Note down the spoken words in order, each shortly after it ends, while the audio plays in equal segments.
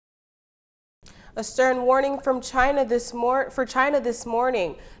A stern warning from China for China this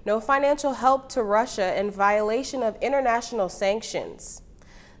morning. No financial help to Russia in violation of international sanctions.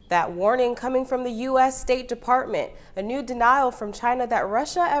 That warning coming from the U.S. State Department, a new denial from China that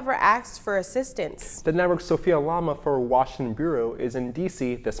Russia ever asked for assistance. The network's Sophia Lama for Washington Bureau is in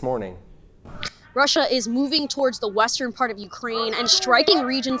D.C. this morning. Russia is moving towards the western part of Ukraine and striking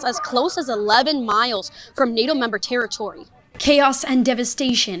regions as close as 11 miles from NATO member territory. Chaos and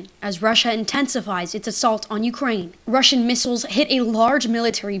devastation as Russia intensifies its assault on Ukraine. Russian missiles hit a large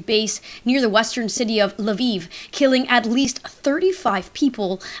military base near the western city of Lviv, killing at least 35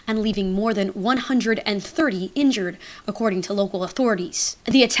 people and leaving more than 130 injured, according to local authorities.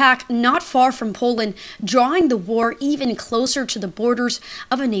 The attack not far from Poland, drawing the war even closer to the borders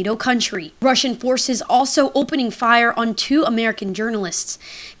of a NATO country. Russian forces also opening fire on 2 American journalists,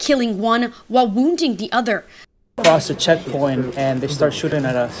 killing one while wounding the other. Cross the checkpoint and they start shooting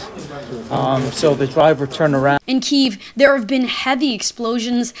at us. So the driver turned around. In Kyiv, there have been heavy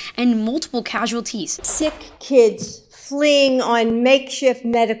explosions and multiple casualties. Sick kids fleeing on makeshift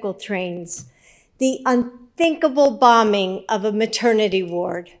medical trains. The unthinkable bombing of a maternity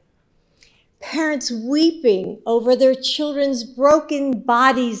ward. Parents weeping over their children's broken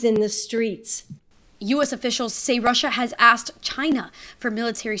bodies in the streets. U.S. officials say Russia has asked China for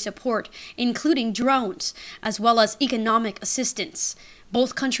military support, including drones, as well as economic assistance.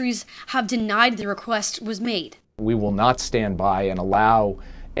 Both countries have denied the request was made. We will not stand by and allow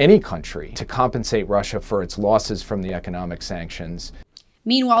any country to compensate Russia for its losses from the economic sanctions.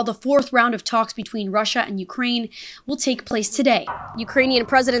 Meanwhile, the 4th round of talks between Russia and Ukraine will take place today. Ukrainian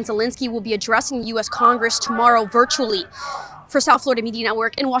President Zelensky will be addressing the U.S. Congress tomorrow virtually. For South Florida Media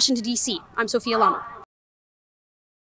Network in Washington, D.C., I'm Sophia Lama.